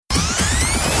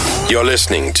You're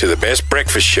listening to the best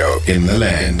breakfast show in the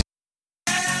land.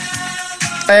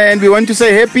 And we want to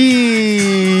say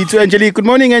happy to Angelique. Good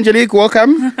morning, Angelique.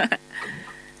 Welcome.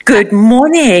 Good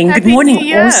morning. Happy Good morning. New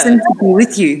Year. Awesome to be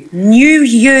with you. New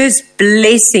Year's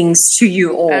blessings to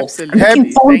you all. Absolutely. I'm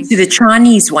looking forward Thank to the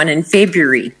Chinese one in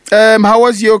February. How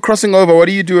was your crossing over? What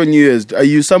do you do on New Year's? Are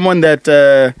you someone that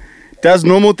does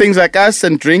normal things like us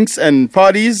and drinks and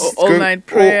parties? All-night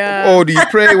prayer. Or do you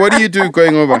pray? What do you do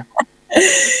going over?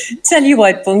 Tell you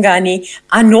what, Bongani,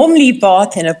 I normally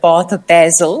bath in a bath of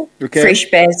basil, fresh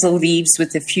basil leaves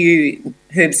with a few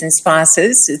herbs and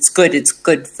spices. It's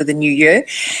good for the new year.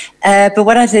 But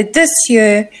what I did this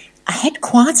year, I had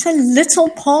quite a little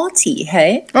party,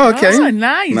 hey? Oh, okay. Oh,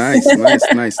 nice.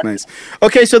 Nice.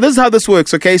 Okay, so this is how this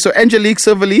works, okay? So Angelique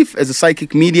SilvaLeaf is a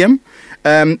psychic medium.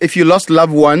 If you lost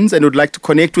loved ones and would like to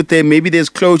connect with them, maybe there's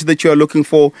closure that you're looking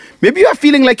for. Maybe you are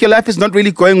feeling like your life is not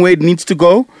really going where it needs to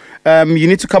go. You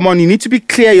need to come on. You need to be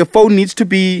clear. Your phone needs to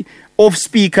be off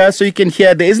speaker so you can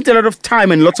hear. There isn't a lot of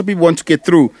time and lots of people want to get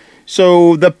through.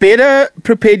 So the better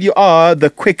prepared you are,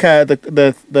 the quicker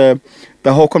the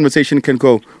whole conversation can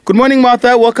go. Good morning,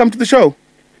 Martha. Welcome to the show.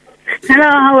 Hello,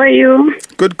 how are you?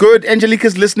 Good. Angelique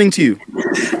is listening to you.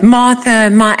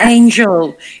 Martha, my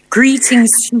angel,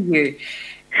 greetings to you.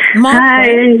 Martha, Hi,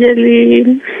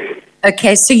 Angelique.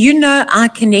 okay, so you know I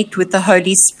connect with the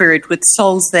Holy Spirit, with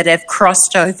souls that have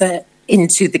crossed over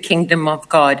into the kingdom of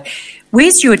God.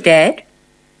 Where's your dad?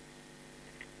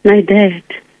 My dad.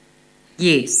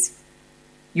 Yes.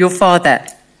 Your father?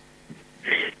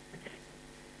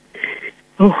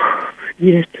 Oh,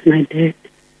 yes, my dad.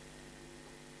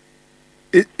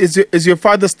 Is your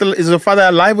father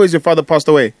alive or is your father passed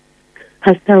away?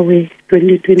 Passed away,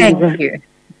 2021.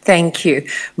 Thank you.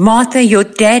 Martha, your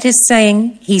dad is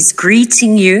saying he's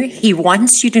greeting you. He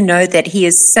wants you to know that he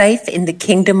is safe in the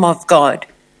kingdom of God.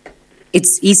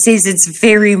 He says it's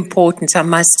very important, I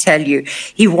must tell you.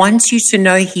 He wants you to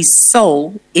know his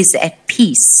soul is at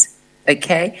peace,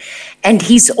 okay? And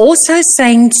he's also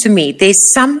saying to me,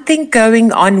 there's something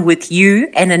going on with you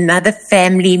and another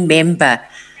family member.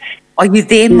 Are you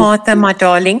there, Martha, my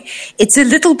darling? It's a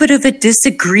little bit of a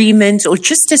disagreement or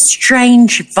just a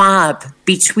strange vibe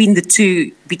between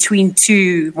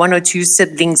one or two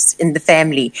siblings in the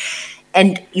family.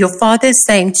 And your father is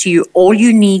saying to you, all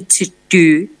you need to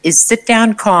do is sit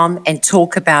down calm and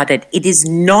talk about it. It is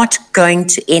not going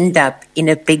to end up in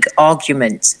a big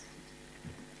argument.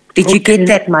 Did you get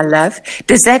that, my love?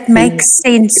 Does that make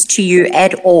sense to you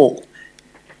at all?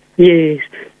 Yes.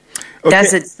 Okay.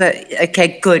 Does it?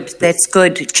 Okay, good. That's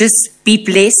good. Just be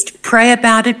blessed. Pray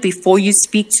about it before you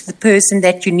speak to the person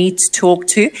that you need to talk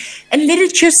to, and let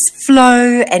it just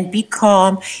flow and be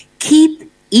calm.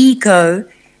 Keep ego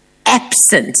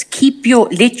absent.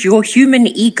 Let your human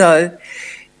ego,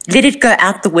 let it go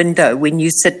out the window when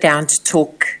you sit down to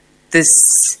talk this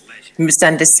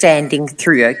misunderstanding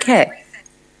through, okay?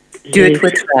 Do it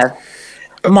with love.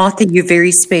 Martha, you're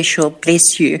very special.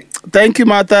 Bless you. Thank you,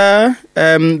 Martha.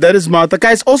 That is Martha.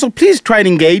 Guys, also please try and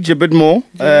engage a bit more.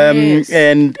 Yes.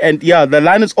 And yeah, the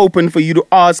line is open for you to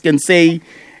ask and say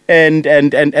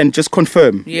and just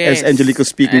confirm as Angelique is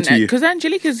speaking to you. Because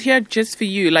Angelique is here just for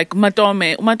you. Like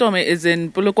Matome is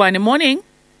in Polokwane. Morning.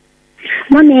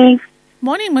 Morning.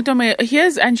 Morning, Matome.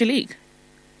 Here's Angelique.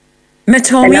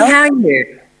 Matome, Hello? how are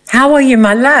you? How are you,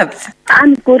 my love?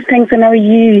 I'm good, thanks, and how are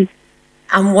you?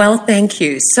 I'm well, thank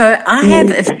you. So I have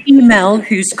a female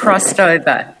who's crossed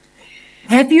over.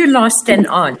 Have you lost an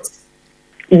aunt?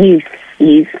 Yes.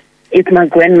 It's my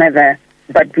grandmother,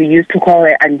 but we used to call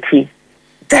her auntie.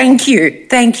 Thank you.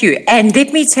 And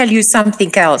let me tell you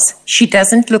something else. She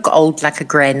doesn't look old like a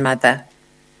grandmother.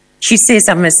 She says,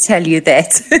 I must tell you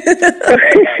that.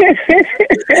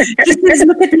 She says,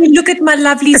 look at me, look at my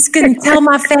lovely skin. Tell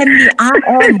my family I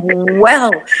am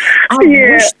well. I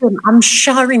wish them, I'm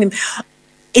showering them.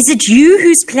 Is it you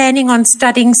who's planning on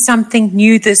studying something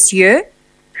new this year?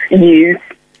 Yes.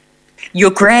 Your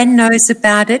gran knows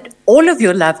about it. All of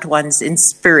your loved ones in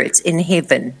spirit, in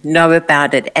heaven, know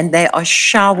about it. And they are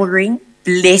showering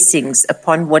blessings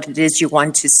upon what it is you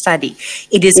want to study.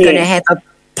 It is going to have a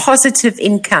positive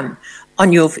income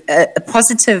on your,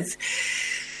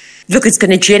 look, it's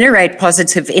going to generate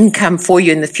positive income for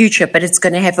you in the future, but it's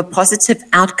going to have a positive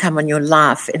outcome on your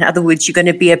life. In other words, you're going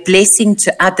to be a blessing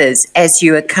to others as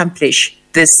you accomplish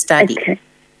this study.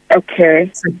 Okay.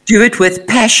 So do it with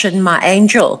passion, my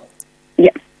angel. Yeah,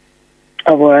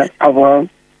 I will.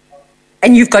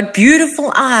 And you've got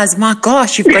beautiful eyes. My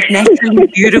gosh, you've got naturally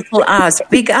beautiful eyes,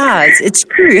 big eyes. It's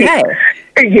true, hey?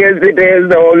 Yes, it is.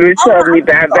 They always tell me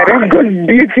that I've got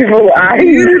beautiful eyes.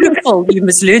 Beautiful. You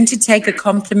must learn to take a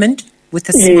compliment with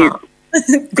a smile.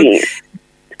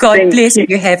 God Thank bless you.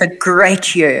 you. Have a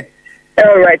great year.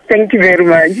 All right. Thank you very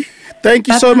much. Thank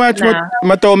you so much, Bye-bye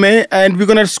now. Matome. And we're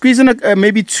going to squeeze in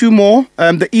maybe two more.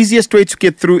 The easiest way to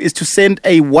get through is to send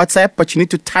a WhatsApp, but you need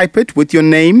to type it with your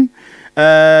name,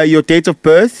 your date of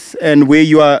birth, and where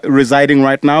you are residing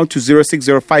right now to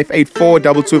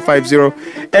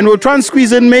 0605842250. And we'll try and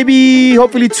squeeze in maybe,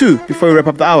 hopefully, two before we wrap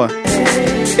up the hour.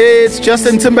 It's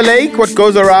Justin Timberlake. What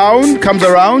goes around comes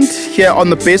around here on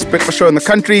the best breakfast show in the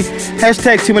country.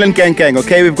 Hashtag Timberland Gang Gang.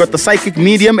 Okay, we've got the psychic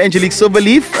medium, Angelique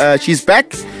SilvaLeaf. She's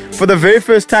back for the very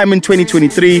first time in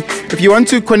 2023. If you want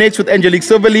to connect with Angelique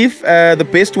SilvaLeaf, the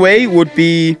best way would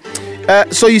be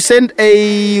so you send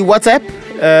a WhatsApp,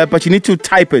 but you need to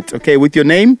type it, okay, with your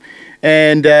name,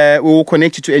 and we will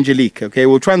connect you to Angelique. Okay,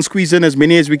 we'll try and squeeze in as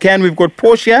many as we can. We've got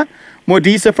Portia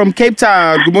Modisa from Cape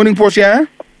Town. Good morning, Portia.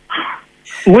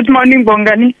 Good morning,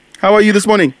 Bongani. How are you this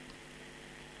morning?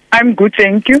 I'm good,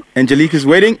 thank you. Angelique is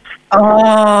waiting.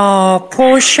 Oh,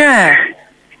 Portia.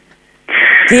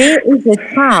 There is a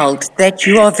child that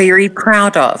you are very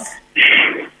proud of.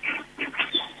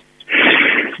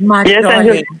 My Yes, darling.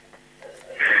 Angelique.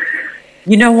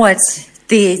 You know what?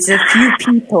 There's a few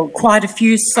people, quite a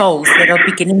few souls that are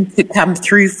beginning to come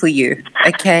through for you,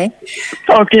 okay?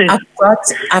 Okay.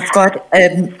 I've got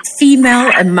a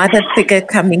female, a mother figure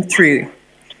coming through.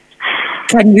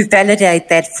 Can you validate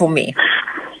that for me?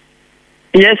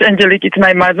 Yes, Angelique, it's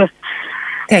my mother.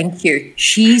 Thank you.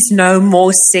 She's no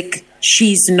more sick.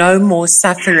 She's no more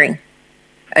suffering.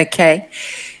 Okay?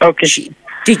 Okay.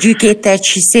 Did you get that?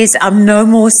 She says, I'm no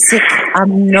more sick.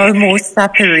 I'm no more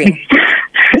suffering.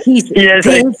 Yes,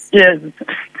 yes.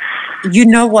 You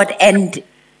know what? And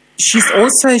she's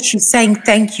saying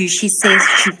thank you. She says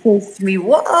to me,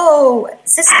 whoa,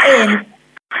 sister.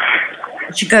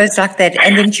 She goes like that.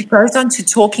 And then she goes on to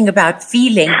talking about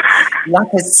feeling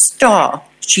like a star.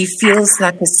 She feels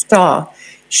like a star.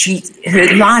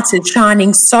 Her light is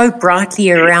shining so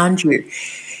brightly around you.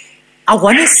 I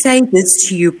want to say this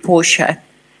to you, Portia.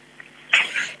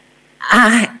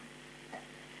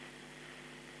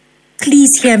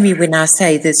 Please hear me when I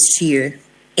say this to you.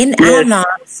 In our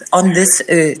lives on this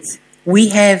earth, we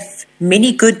have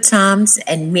many good times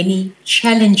and many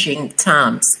challenging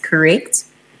times, correct?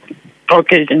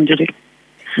 Okay, Angelique.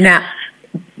 Now,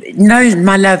 no,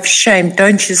 my love, shame.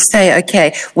 Don't just say,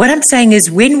 okay. What I'm saying is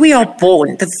when we are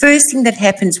born, the first thing that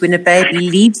happens when a baby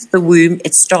leaves the womb,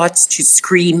 it starts to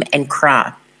scream and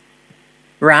cry.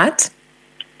 Right?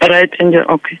 Right, Angelique.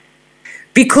 Okay.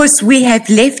 Because we have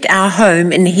left our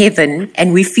home in heaven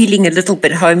and we're feeling a little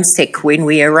bit homesick when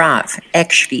we arrive.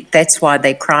 Actually, that's why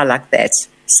they cry like that.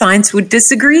 Science would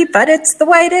disagree, but it's the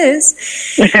way it is.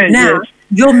 Now, Yes.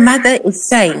 your mother is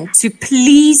saying to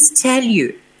please tell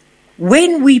you,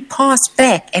 when we pass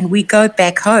back and we go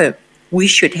back home, we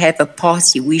should have a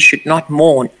party. We should not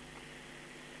mourn.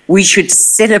 We should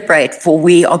celebrate, for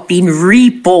we are being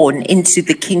reborn into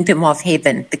the kingdom of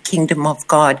heaven, the kingdom of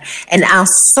God. And our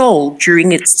soul,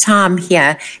 during its time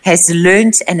here, has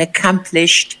learnt and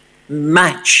accomplished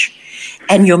much.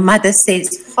 And your mother says,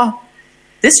 oh,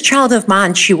 this child of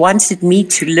mine, she wanted me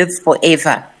to live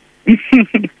forever.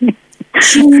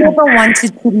 She never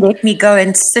wanted to let me go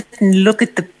and sit and look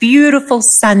at the beautiful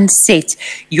sunset.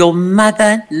 Your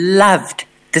mother loved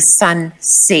the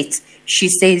sunset. She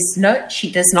says, no,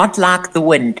 she does not like the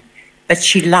wind, but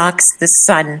she likes the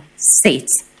sunset.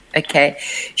 Okay.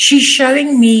 She's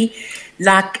showing me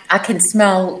like I can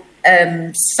smell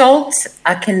salt.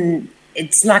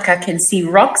 It's like I can see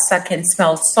rocks. I can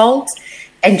smell salt.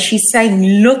 And she's saying,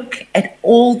 look at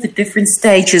all the different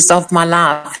stages of my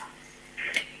life.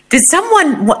 Did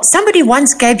somebody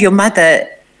once gave your mother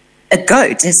a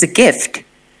goat as a gift?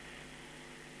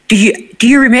 Do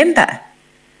you remember?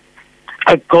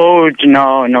 A goat?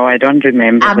 No, I don't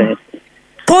remember that.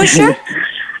 Portia,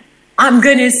 I'm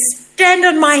going to stand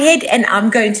on my head and I'm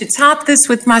going to type this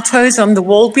with my toes on the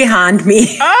wall behind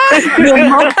me. Your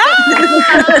mom-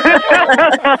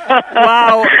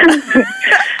 Wow.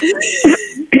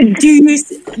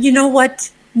 You know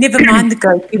what? Never mind the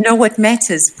goat. You know what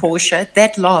matters, Portia?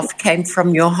 That laugh came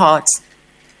from your heart.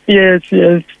 Yes.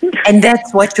 And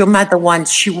that's what your mother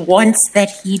wants. She wants that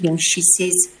healing. She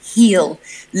says, heal,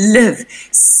 live,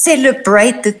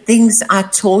 celebrate the things I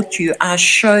taught you. I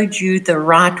showed you the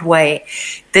right way.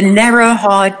 The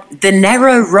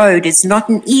narrow road is not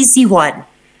an easy one,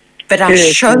 but I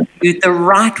showed you the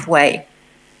right way.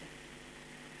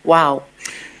 Wow.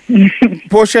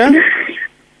 Portia?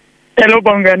 Hello,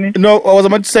 Bongani. No, I was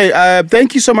about to say,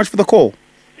 thank you so much for the call.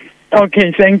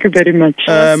 Okay, thank you very much.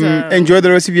 Enjoy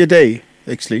the rest of your day,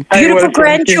 actually. Beautiful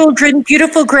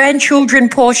grandchildren,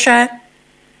 Portia.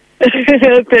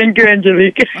 Thank you,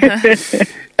 Angelique.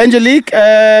 Angelique,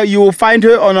 you will find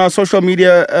her on our social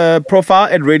media profile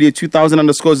at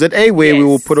radio2000_ZA, where we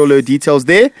will put all her details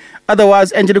there.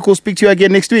 Otherwise, Angelique will speak to you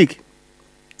again next week.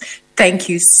 Thank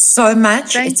you so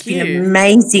much. It's been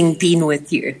amazing being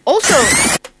with you. Also,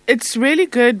 it's really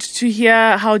good to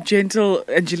hear how gentle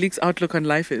Angelique's outlook on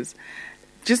life is.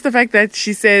 Just the fact that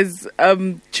she says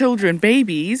children,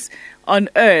 babies on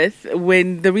earth,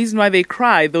 when the reason why they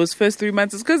cry those first 3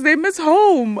 months is because they miss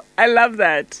home. I love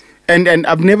that. And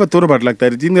I've never thought about it like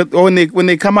that. When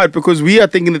they come out, because we are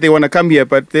thinking that they want to come here,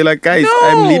 but they're like, guys,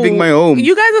 I'm leaving my home.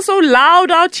 You guys are so loud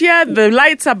out here. The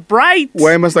lights are bright.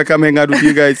 Why must I come hang out with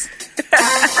you guys?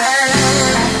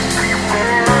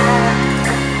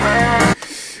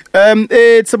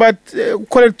 It's about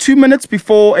 2 minutes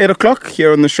before 8 o'clock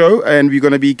here on the show, and we're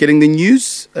going to be getting the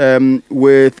news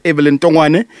with Evelyn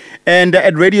Tongwane. And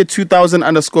at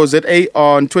radio2000_ZA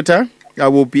on Twitter, I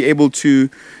will be able to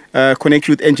connect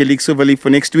you with Angelique SilvaLeaf for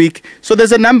next week. So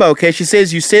there's a number, okay? She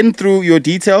says you send through your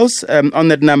details on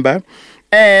that number,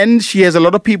 and she has a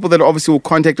lot of people that obviously will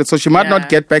contact her, so she might not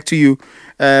get back to you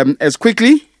as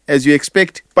quickly as you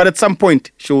expect, but at some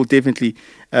point she will definitely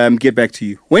get back to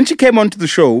you. When she came onto the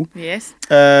show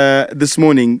this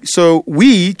morning, so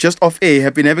we, just off air,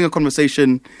 have been having a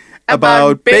conversation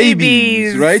about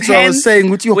babies, right? So I was saying,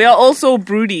 we are also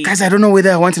broody. Guys, I don't know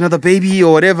whether I want another baby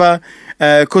or whatever,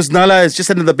 because Nala is just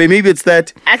another baby. Maybe it's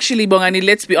that. Actually, Bongani,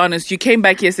 let's be honest. You came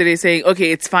back yesterday saying,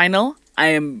 okay, it's final. I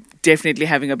am definitely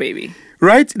having a baby.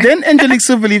 Right? Then Angelique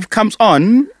SilvaLeaf comes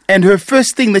on, and her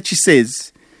first thing that she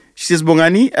says,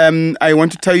 Bongani, I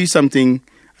want to tell you something.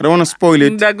 I don't want to spoil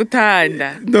it.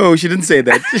 No, she didn't say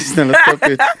that. Stop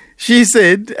it. She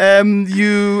said,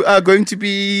 you are going to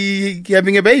be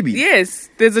having a baby. Yes,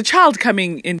 there's a child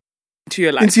coming into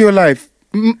your life. Into your life.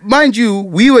 Mind you,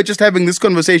 we were just having this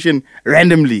conversation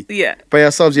randomly. Yeah. By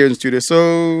ourselves here in the studio.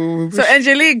 So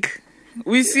Angelique,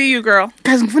 we see you, girl.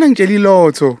 Guys, I'm feeling Angelique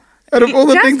Lotto. Out of all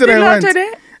the things that I want.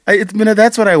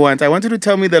 That's what I want. I want you to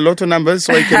tell me the lotto numbers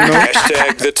so I can know.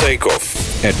 Hashtag The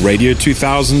Takeoff at Radio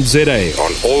 2000 ZA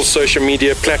on all social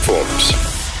media platforms.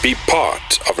 Be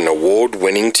part of an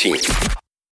award-winning team.